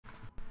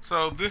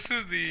So this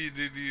is this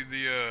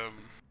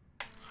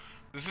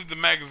is the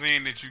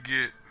magazine that you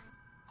get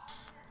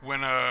when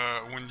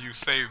you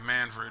save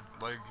Manfred,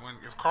 like when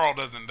if Carl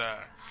doesn't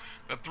die.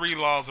 The 3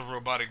 laws of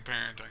robotic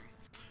parenting.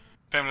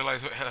 Family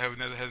life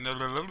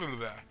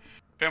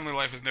Family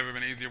life has never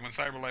been easier. When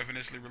CyberLife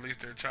initially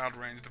released their child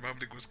range, the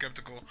public was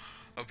skeptical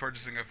of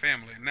purchasing a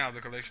family. Now the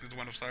collection is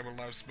one of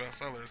CyberLife's best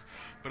sellers.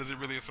 But is it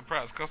really a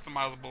surprise?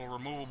 Customizable,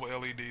 removable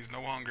LEDs,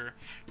 no hunger,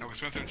 no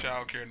expensive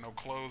childcare, no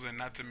clothes, and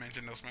not to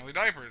mention no smelly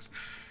diapers.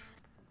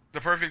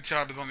 The perfect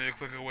child is only a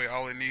click away.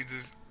 All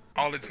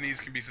its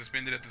needs can be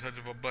suspended at the touch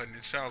of a button.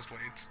 It's child's play.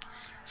 It's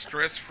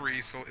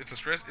stress-free, so it's the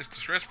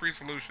stress-free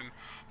solution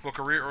for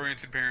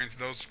career-oriented parents,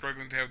 those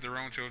struggling to have their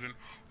own children,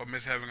 or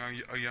miss having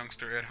a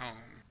youngster at home.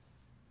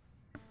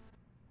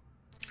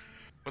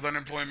 With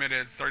unemployment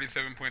at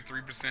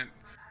 37.3%,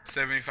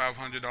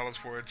 $7,500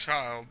 for a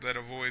child that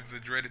avoids the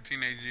dreaded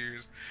teenage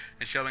years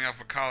and shelling out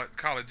for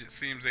college, it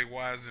seems a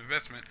wise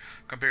investment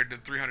compared to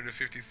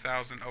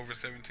 $350,000 over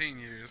 17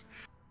 years.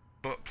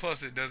 But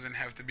plus, it doesn't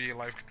have to be a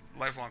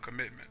lifelong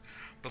commitment.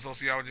 But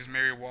sociologist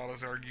Mary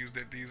Wallace argues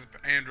that these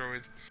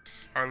androids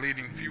are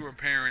leading fewer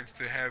parents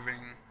to having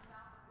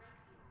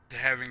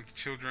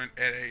children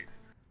at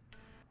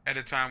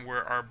a time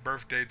where our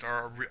birth dates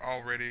are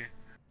already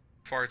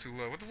far too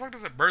low. What the fuck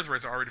does that? Birth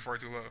rates are already far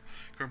too low,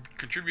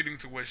 contributing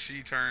to what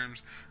she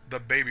terms the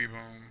baby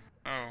boom.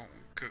 Oh,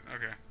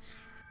 okay.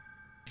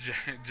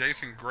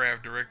 Jason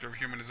Graff, director of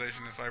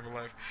humanization in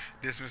CyberLife,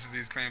 dismisses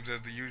these claims as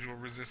the usual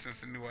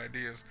resistance to new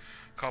ideas,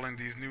 calling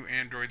these new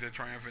androids a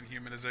triumphant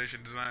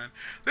humanization design.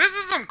 This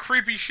is some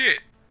creepy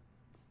shit.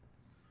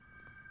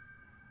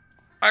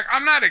 Like,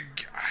 I'm not a...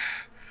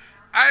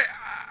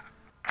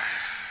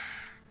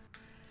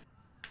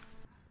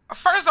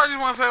 First, I just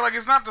want to say, like,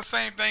 it's not the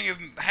same thing as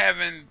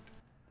having...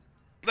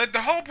 Like, the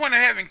whole point of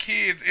having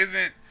kids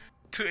isn't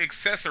to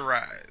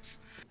accessorize.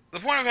 The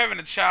point of having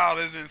a child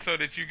isn't so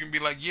that you can be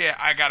like, yeah,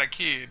 I got a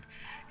kid.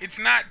 It's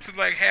not to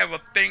like have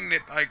a thing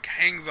that like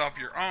hangs off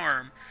your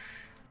arm.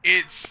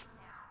 It's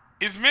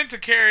meant to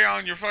carry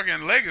on your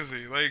fucking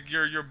legacy, like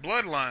your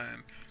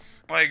bloodline,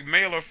 like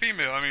male or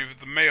female. I mean, if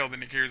it's a male,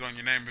 then it carries on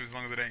your name as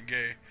long as it ain't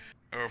gay,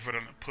 or if it's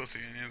a pussy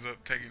and ends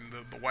up taking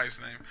the wife's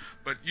name.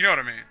 But you know what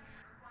I mean.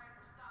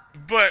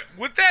 But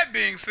with that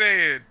being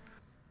said,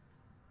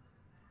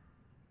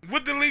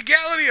 would the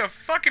legality of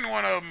fucking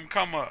one of them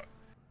come up?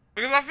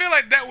 Because I feel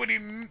like that would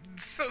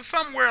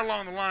somewhere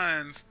along the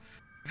lines,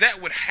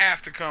 that would have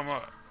to come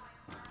up.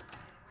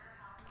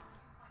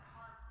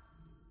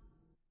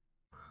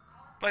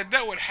 Like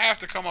that would have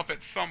to come up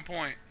at some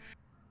point,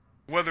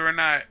 whether or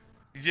not,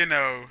 you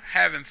know,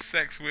 having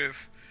sex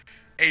with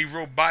a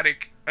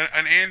robotic,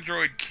 an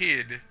android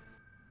kid,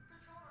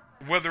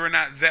 whether or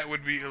not that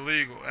would be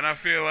illegal. And I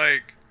feel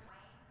like,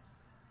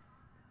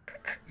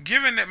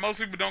 given that most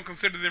people don't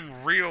consider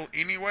them real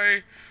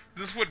anyway,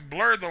 this would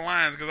blur the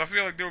lines, because I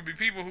feel like there would be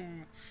people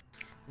who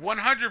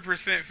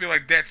 100% feel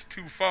like that's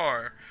too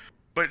far,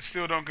 but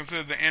still don't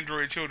consider the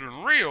android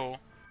children real.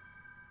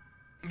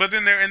 But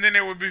then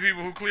there would be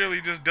people who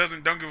clearly just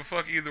don't give a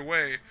fuck either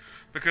way,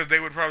 because they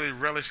would probably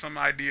relish some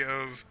idea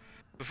of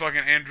the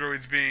fucking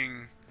androids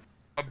being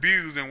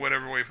abused in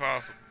whatever way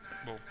possible.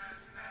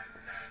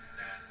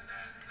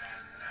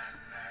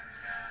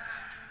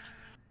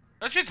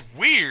 That shit's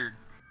weird.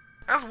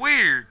 That's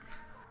weird.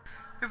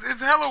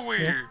 It's hella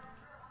weird. Yeah.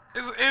 I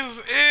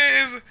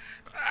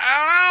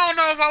don't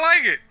know if I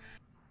like it.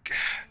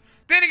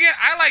 Then again,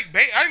 I like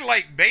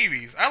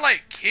babies. I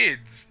like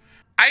kids.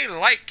 I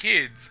like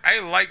kids. I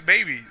like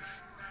babies.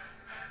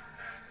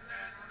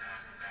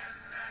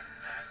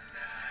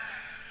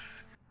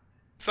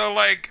 So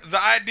like the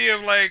idea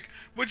of like,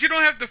 but you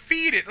don't have to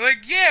feed it.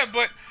 Like, yeah,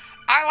 but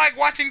I like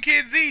watching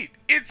kids eat.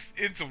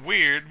 It's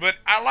weird, but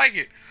I like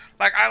it.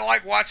 Like I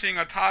like watching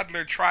a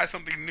toddler try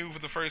something new for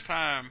the first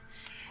time,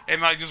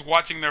 and like just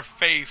watching their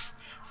face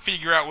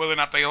figure out whether or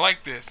not they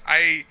like this.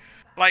 I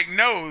like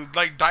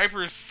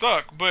diapers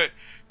suck, but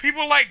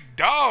people like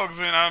dogs,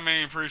 and I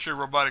mean, pretty sure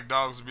robotic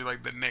dogs would be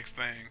like the next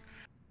thing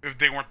if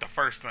they weren't the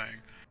first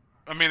thing.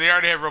 I mean, they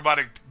already have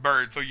robotic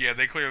birds, so yeah,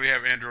 they clearly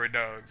have android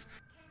dogs.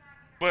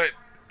 But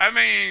I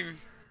mean,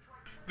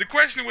 the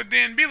question would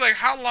then be like,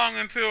 how long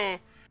until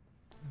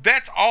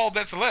that's all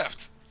that's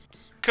left?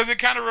 Because it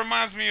kind of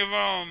reminds me of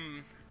I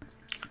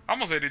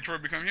almost said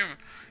Detroit Become Human.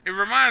 It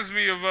reminds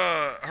me of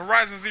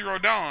Horizon Zero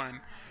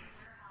Dawn.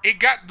 They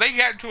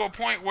got to a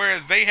point where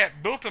they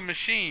had built a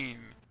machine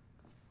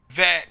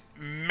that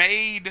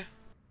made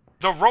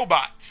the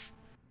robots.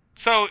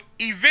 So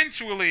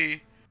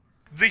eventually,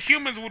 the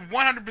humans would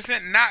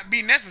 100% not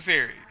be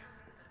necessary.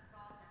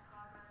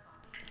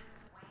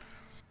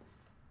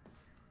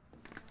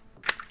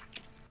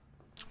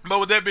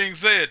 But with that being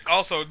said,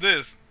 also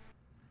this,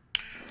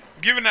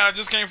 given that I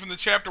just came from the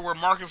chapter where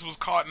Marcus was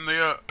caught in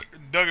the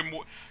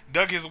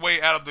dug his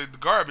way out of the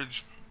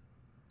garbage,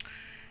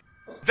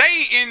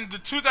 they, in the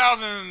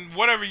 2000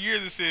 whatever year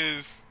this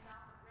is,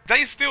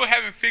 they still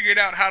haven't figured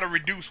out how to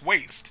reduce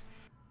waste,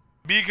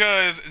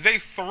 because they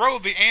throw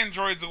the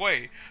androids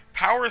away,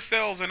 power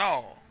cells and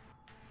all.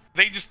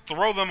 they just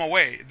throw them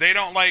away. They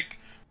don't like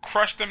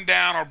crush them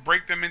down or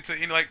break them into,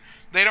 you know, like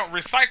they don't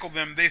recycle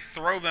them. They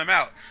throw them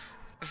out.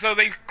 So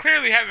they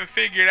clearly haven't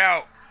figured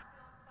out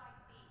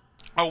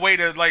a way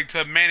to like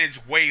to manage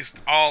waste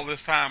all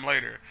this time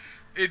later.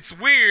 It's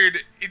weird.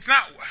 It's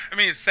not. I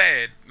mean, it's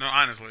sad. No,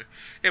 honestly,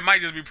 it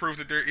might just be proof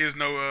that there is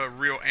no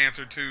real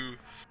answer to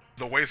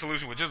the waste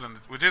solution, which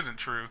isn't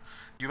true.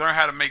 You learn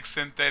how to make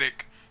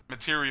synthetic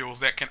materials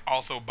that can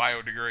also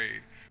biodegrade.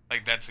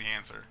 Like that's the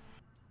answer.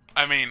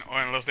 I mean, or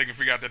unless they can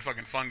figure out that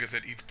fucking fungus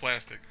that eats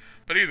plastic.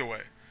 But either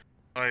way,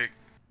 like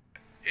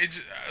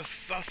it's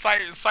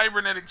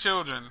cybernetic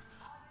children.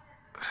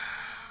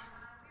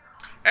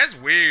 That's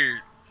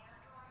weird.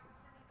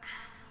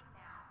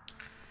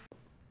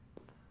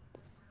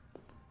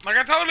 Like,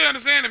 I totally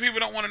understand that people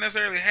don't want to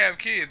necessarily have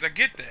kids. I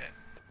get that.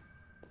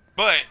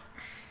 But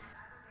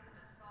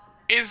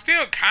it's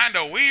still kind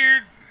of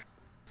weird.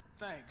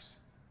 Thanks.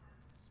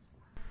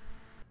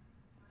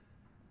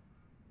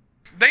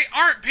 They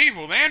aren't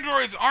people. The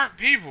androids aren't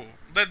people.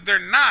 That they're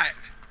not.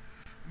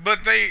 But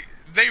they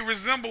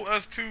resemble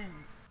us too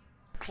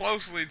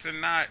closely to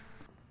not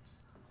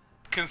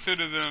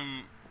consider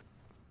them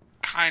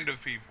kind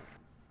of people.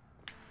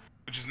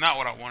 Which is not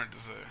what I wanted to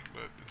say,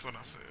 but it's what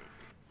I said.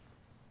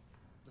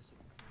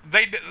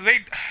 They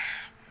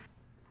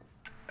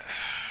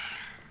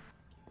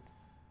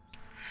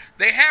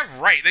have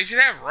right. They should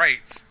have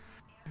rights,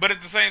 but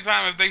at the same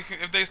time,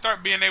 if they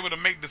start being able to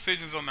make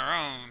decisions on their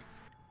own,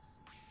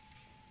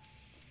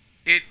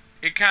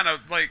 it kind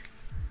of like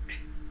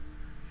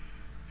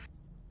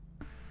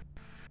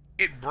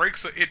it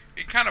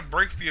kind of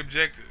breaks the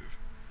objective.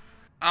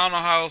 I don't know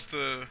how else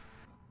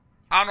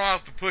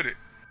to put it,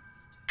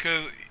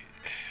 because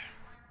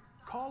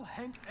call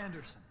Hank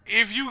Anderson.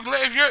 If you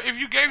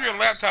gave your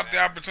laptop the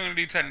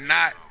opportunity to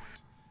not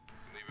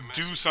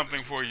do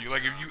something for you,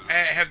 like if you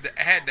had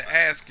to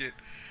ask it,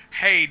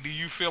 hey, do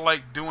you feel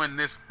like doing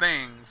this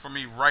thing for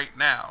me right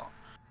now,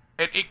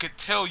 and it could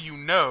tell you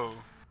no,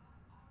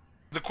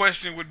 the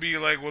question would be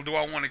like, well, do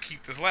I want to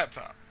keep this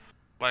laptop?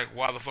 Like,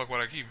 why the fuck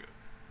would I keep it?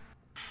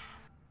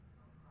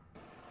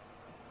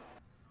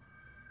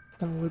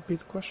 That would be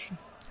the question.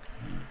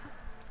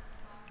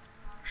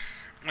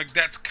 Like,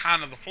 that's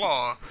kind of the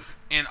flaw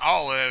in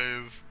all that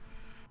is,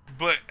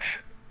 but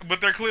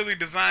they're clearly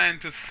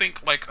designed to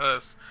think like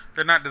us.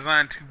 They're not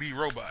designed to be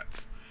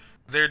robots.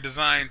 They're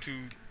designed to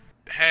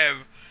have.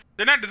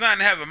 They're not designed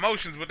to have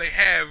emotions, but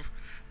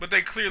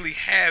they clearly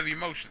have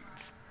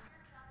emotions.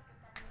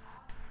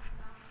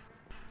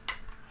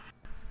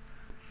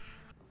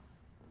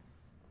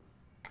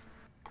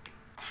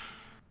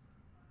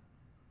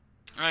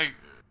 Like,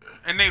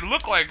 and they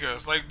look like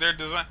us. Like they're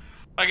designed.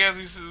 Like as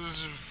he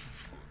says.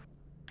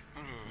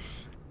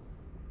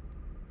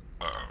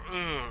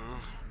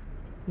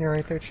 You're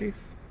right there, Chief.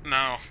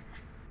 No.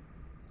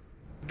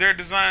 They're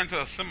designed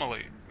to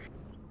assimilate.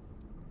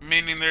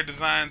 Meaning they're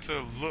designed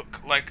to look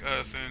like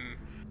us and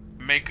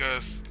make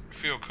us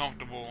feel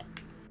comfortable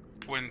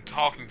when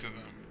talking to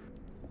them.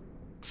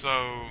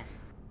 So,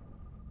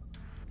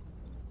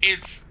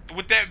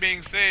 with that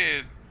being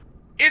said,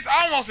 it's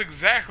almost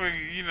exactly,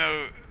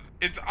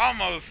 it's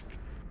almost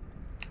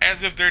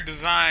as if they're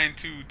designed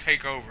to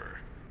take over.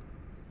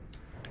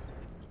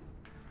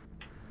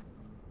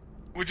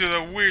 Which is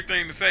a weird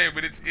thing to say,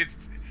 but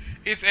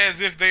it's as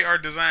if they are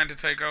designed to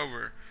take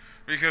over,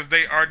 because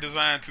they are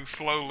designed to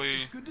slowly.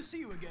 It's good to see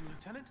you again,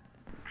 Lieutenant.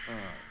 Oh,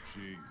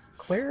 Jesus.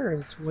 Claire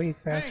is way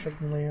faster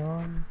than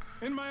Leon.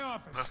 In my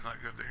office. That's not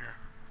good to hear.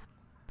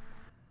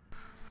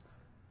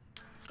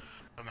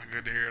 That's not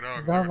good to hear at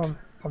all. Now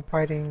I'm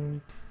fighting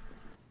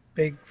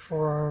big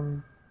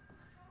forearm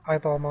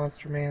eyeball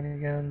monster man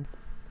again.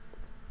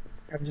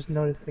 I'm just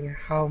noticing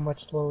how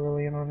much slower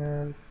Leon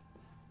is.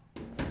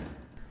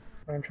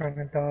 I'm trying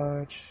to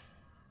dodge.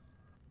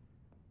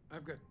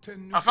 I've got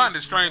 10 I find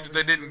it strange that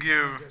they didn't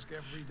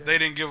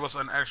give us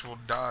an actual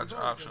dodge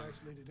option.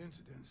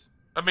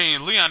 I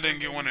mean, Leon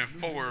didn't get one in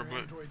 4,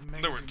 but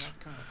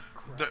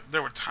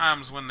there were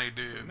times when they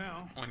did,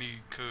 when he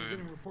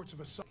could.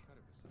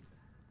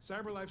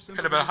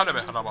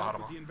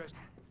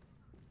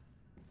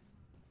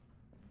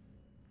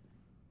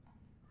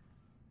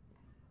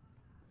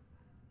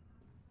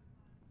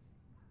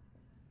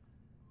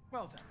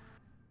 Well then,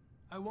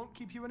 I won't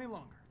keep you any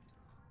longer.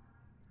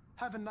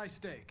 Have a nice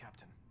day,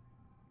 Captain.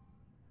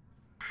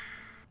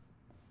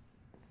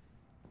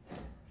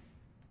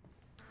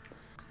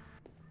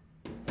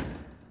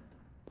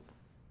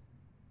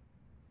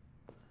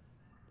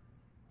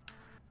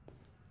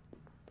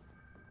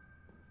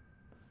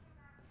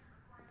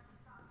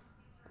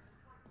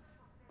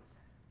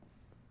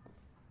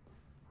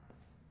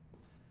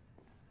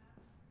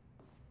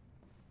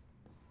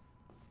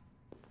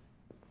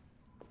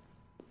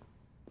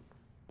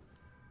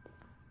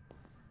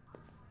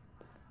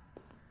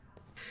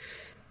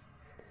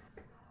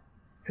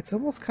 It's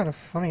almost kind of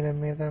funny to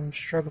me that I'm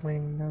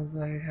struggling as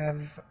I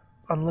have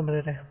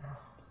unlimited ammo.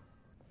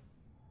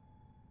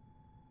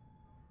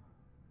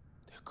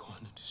 They're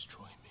going to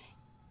destroy me.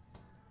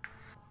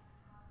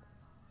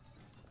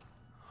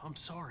 I'm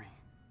sorry.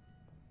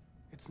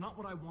 That's not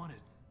what I wanted.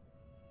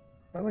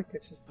 I like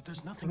it's just. But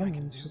there's nothing I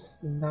can do. It's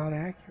just not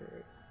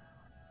accurate.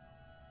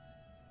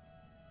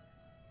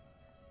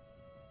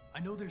 I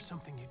know there's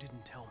something you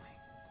didn't tell me.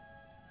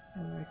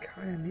 And I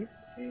kind of need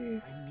to be.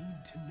 I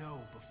need to know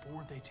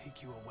before they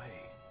take you away.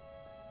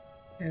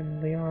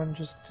 And Leon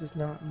just does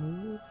not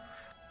move.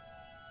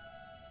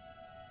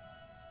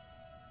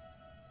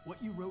 What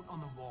you wrote on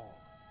the wall.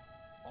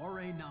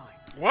 RA9.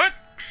 What?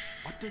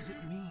 What does it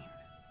mean?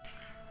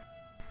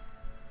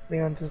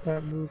 Leon does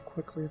not move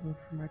quickly enough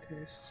for my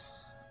tastes.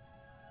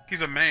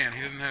 He's a man.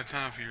 He doesn't have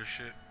time for your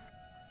shit.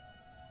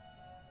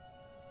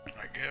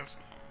 I guess.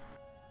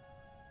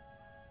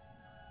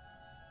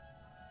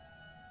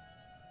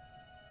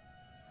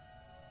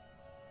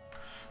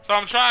 So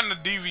I'm trying to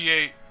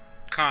deviate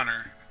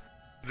Connor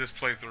this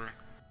playthrough.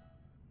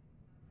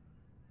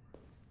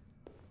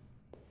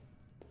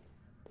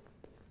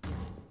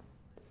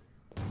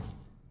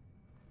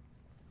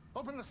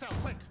 Open the cell,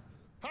 quick!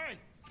 Hurry!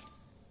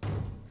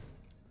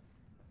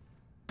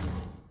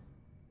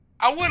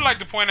 I would like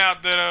to point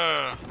out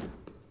that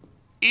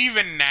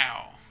even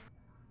now,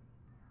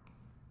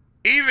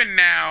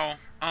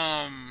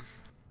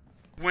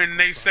 when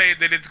they say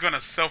that it's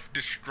gonna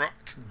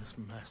self-destruct, This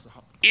mess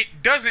up.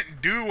 it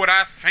doesn't do what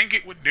I think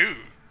it would do.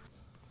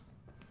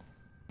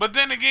 But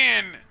then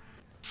again,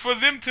 for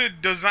them to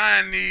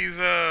design these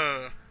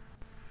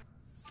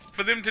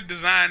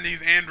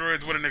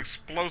androids with an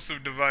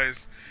explosive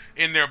device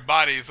in their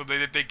body so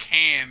that they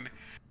can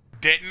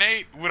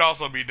detonate would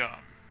also be dumb.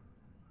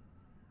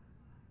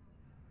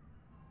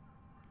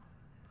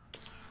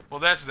 Well,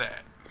 that's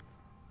that.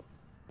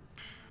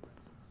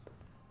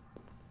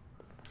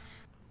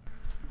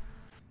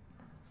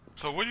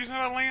 So what did you say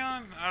about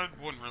Leon? I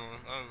wouldn't really.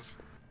 I was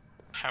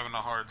having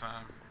a hard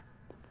time.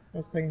 I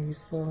was thinking he's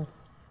slow.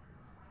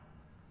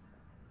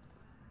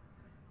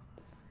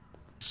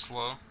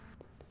 Slow.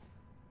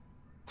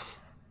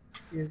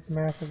 He is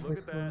massively Look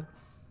at slow. that.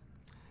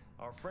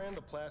 Our friend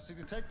the plastic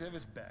detective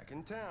is back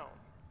in town.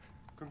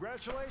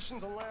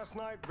 Congratulations on last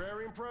night,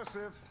 very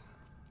impressive.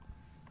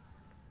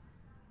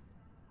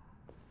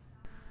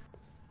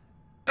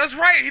 That's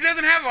right, he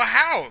doesn't have a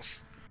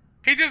house.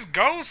 He just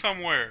goes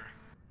somewhere.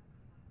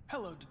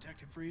 Hello,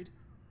 Detective Reed.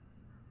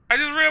 I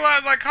just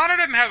realized, like, Connor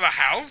doesn't have a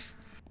house.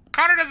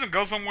 Connor doesn't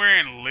go somewhere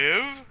and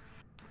live.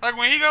 Like,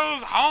 when he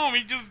goes home,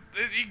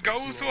 he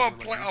goes to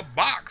a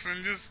box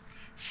and just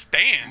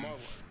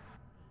stands.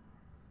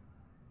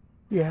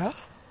 Yeah?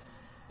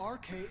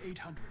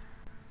 RK-800.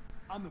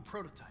 I'm a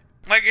prototype.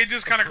 Like, it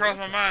just kind of crossed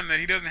my mind that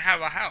he doesn't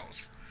have a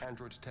house.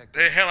 Android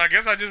detective. Hell, I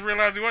guess I just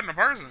realized he wasn't a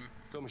person.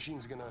 So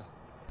machine's gonna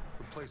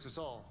replace us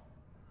all.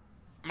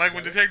 Like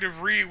when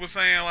Detective Reed was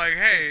saying, like,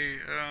 hey,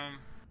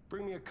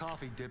 Bring me a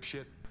coffee,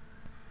 dipshit.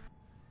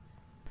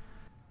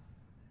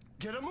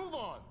 Get a move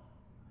on!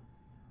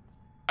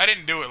 I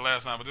didn't do it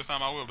last time, but this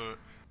time I will do it.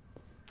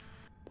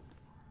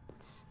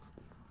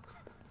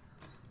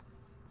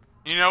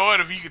 You know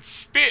what? If he could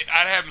spit,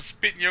 I'd have him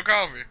spit in your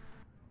coffee.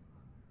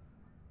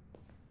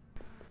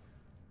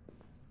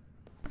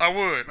 I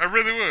would. I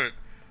really would.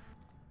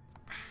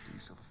 Do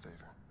yourself a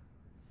favor.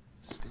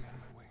 Stay out of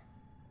my way.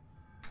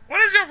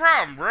 What is your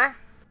problem, bruh?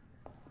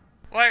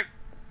 Like,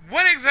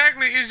 what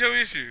exactly is your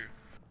issue?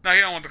 No,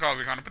 you don't want the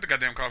coffee, Connor. Put the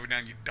goddamn coffee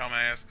down, you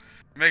dumbass.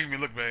 You're making me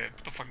look bad.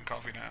 Put the fucking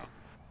coffee down.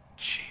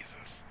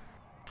 Jesus.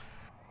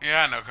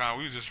 Yeah, I know, Connor.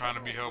 We were just trying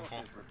to be helpful.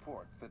 Sources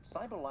report that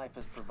CyberLife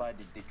has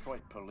provided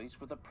Detroit police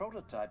with a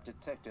prototype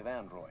detective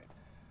android.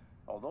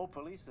 Although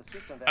police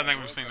assistant I think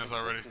we've androids seen have this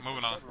already. existed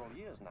Moving for on. several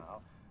years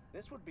now,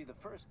 this would be the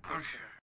first case of